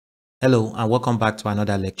Hello and welcome back to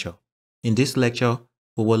another lecture. In this lecture,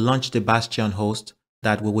 we will launch the Bastion host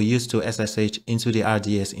that we will use to SSH into the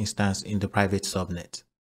RDS instance in the private subnet.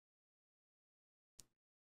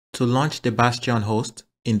 To launch the Bastion host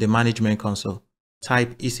in the management console,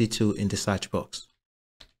 type EC2 in the search box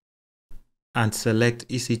and select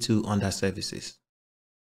EC2 under Services.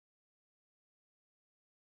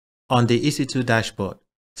 On the EC2 dashboard,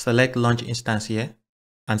 select Launch Instance here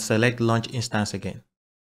and select Launch Instance again.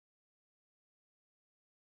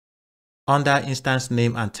 Under instance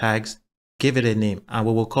name and tags, give it a name and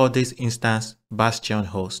we will call this instance Bastion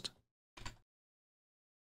host.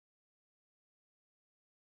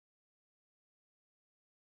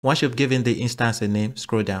 Once you've given the instance a name,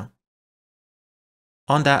 scroll down.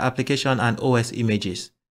 Under Application and OS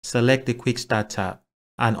Images, select the Quick Start tab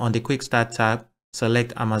and on the Quick Start tab,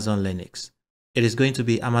 select Amazon Linux. It is going to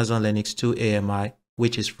be Amazon Linux 2 AMI,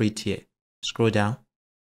 which is free tier. Scroll down.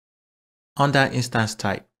 Under Instance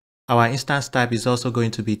Type, our instance type is also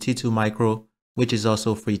going to be T2 Micro, which is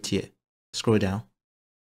also free tier. Scroll down.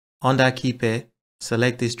 Under Key Pair,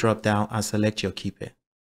 select this drop down and select your key pair.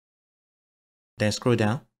 Then scroll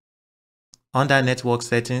down. Under Network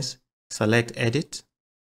Settings, select Edit.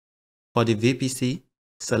 For the VPC,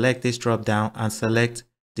 select this drop down and select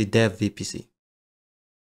the Dev VPC.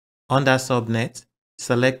 Under Subnet,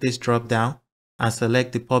 select this drop down and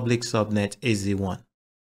select the public subnet AZ1.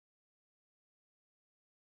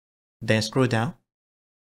 Then scroll down.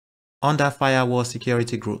 Under Firewall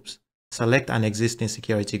Security Groups, select an existing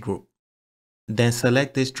security group. Then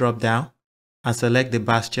select this drop down and select the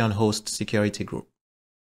Bastion host security group.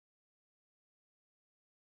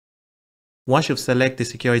 Once you've selected the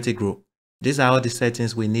security group, these are all the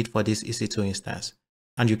settings we need for this EC2 instance.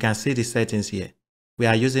 And you can see the settings here. We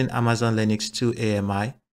are using Amazon Linux 2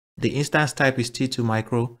 AMI. The instance type is T2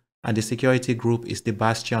 Micro and the security group is the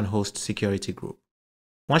Bastion host security group.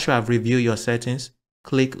 Once you have reviewed your settings,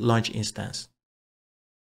 click Launch Instance.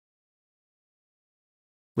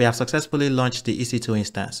 We have successfully launched the EC2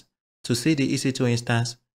 instance. To see the EC2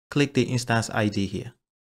 instance, click the instance ID here.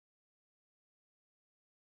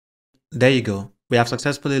 There you go. We have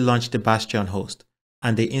successfully launched the Bastion host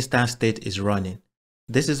and the instance state is running.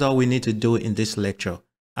 This is all we need to do in this lecture.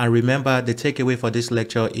 And remember, the takeaway for this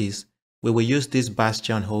lecture is we will use this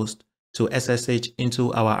Bastion host to SSH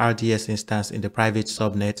into our RDS instance in the private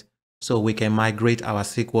subnet so we can migrate our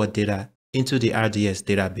SQL data into the RDS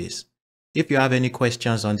database. If you have any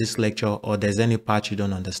questions on this lecture or there's any part you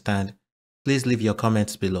don't understand, please leave your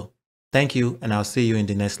comments below. Thank you and I'll see you in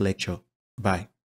the next lecture. Bye.